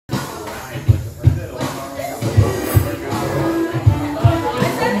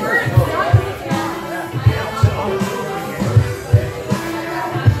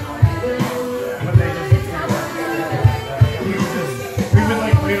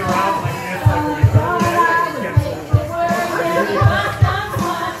around like this, like when you go there, it gets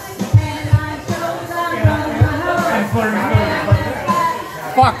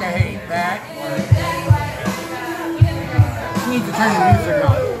Fuck, I hate that. You need to turn the music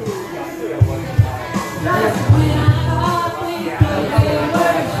on.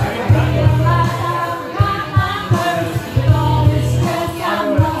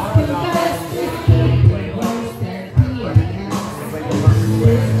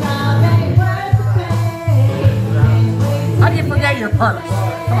 How do you forget your purse?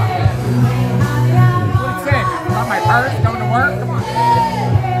 Come on. What do you say? About my purse going to work? Come on.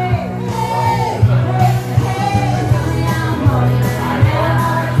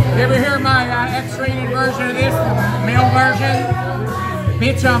 You ever hear my X-rated version of this? The male version?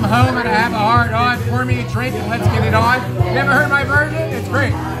 Bitch, I'm home and I have a hard on. Pour me a drink and let's get it on. You ever heard my version? It's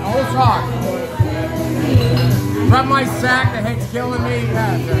great. The whole song. Rub my sack, the head's killing me.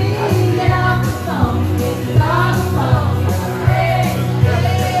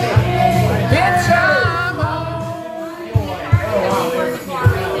 Bitch, I'm home.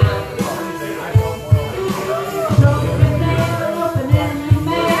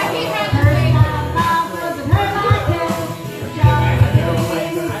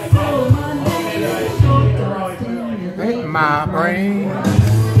 Hit my brain.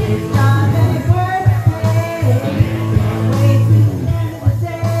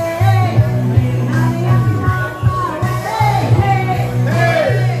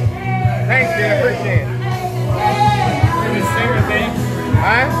 Thanks, dude. Appreciate it. You gonna sing with me?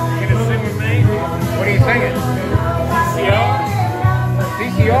 Huh? You gonna sing with me? What are you singing? CR?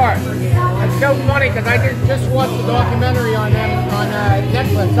 CCR. It's so funny because I just watched the documentary on them on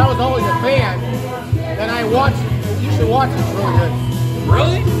Netflix. I was always a fan. Then I watched. You should watch it. It's really good.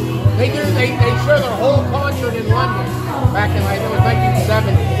 Really? They show their whole concert in London back in like it was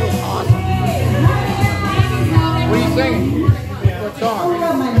 1970. It was awesome. What are you singing? What song?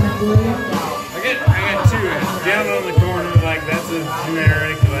 I got two. Down on the corner, like that's a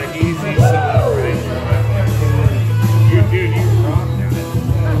generic, like easy song, right? You dude, you rock down it.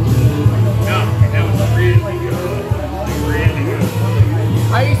 No, that was really good. Really good.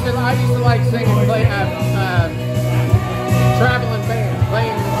 I used to like singing, traveling band,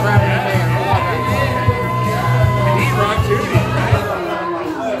 playing in the traveling band. I love that. And he rocked tootie, right?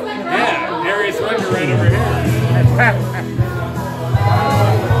 Yeah, Darius Rucker right over here.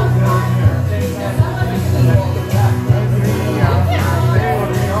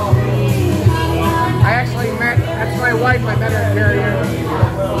 I actually that's my wife, I met her at karaoke.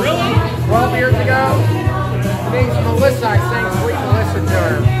 Really? 12 years ago. Her name's Melissa, I sang Sweet Melissa to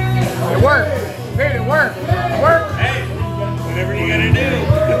her. It worked. Dude, it worked. It worked. Hey, whatever you gotta do.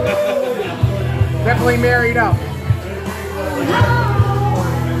 Definitely married up.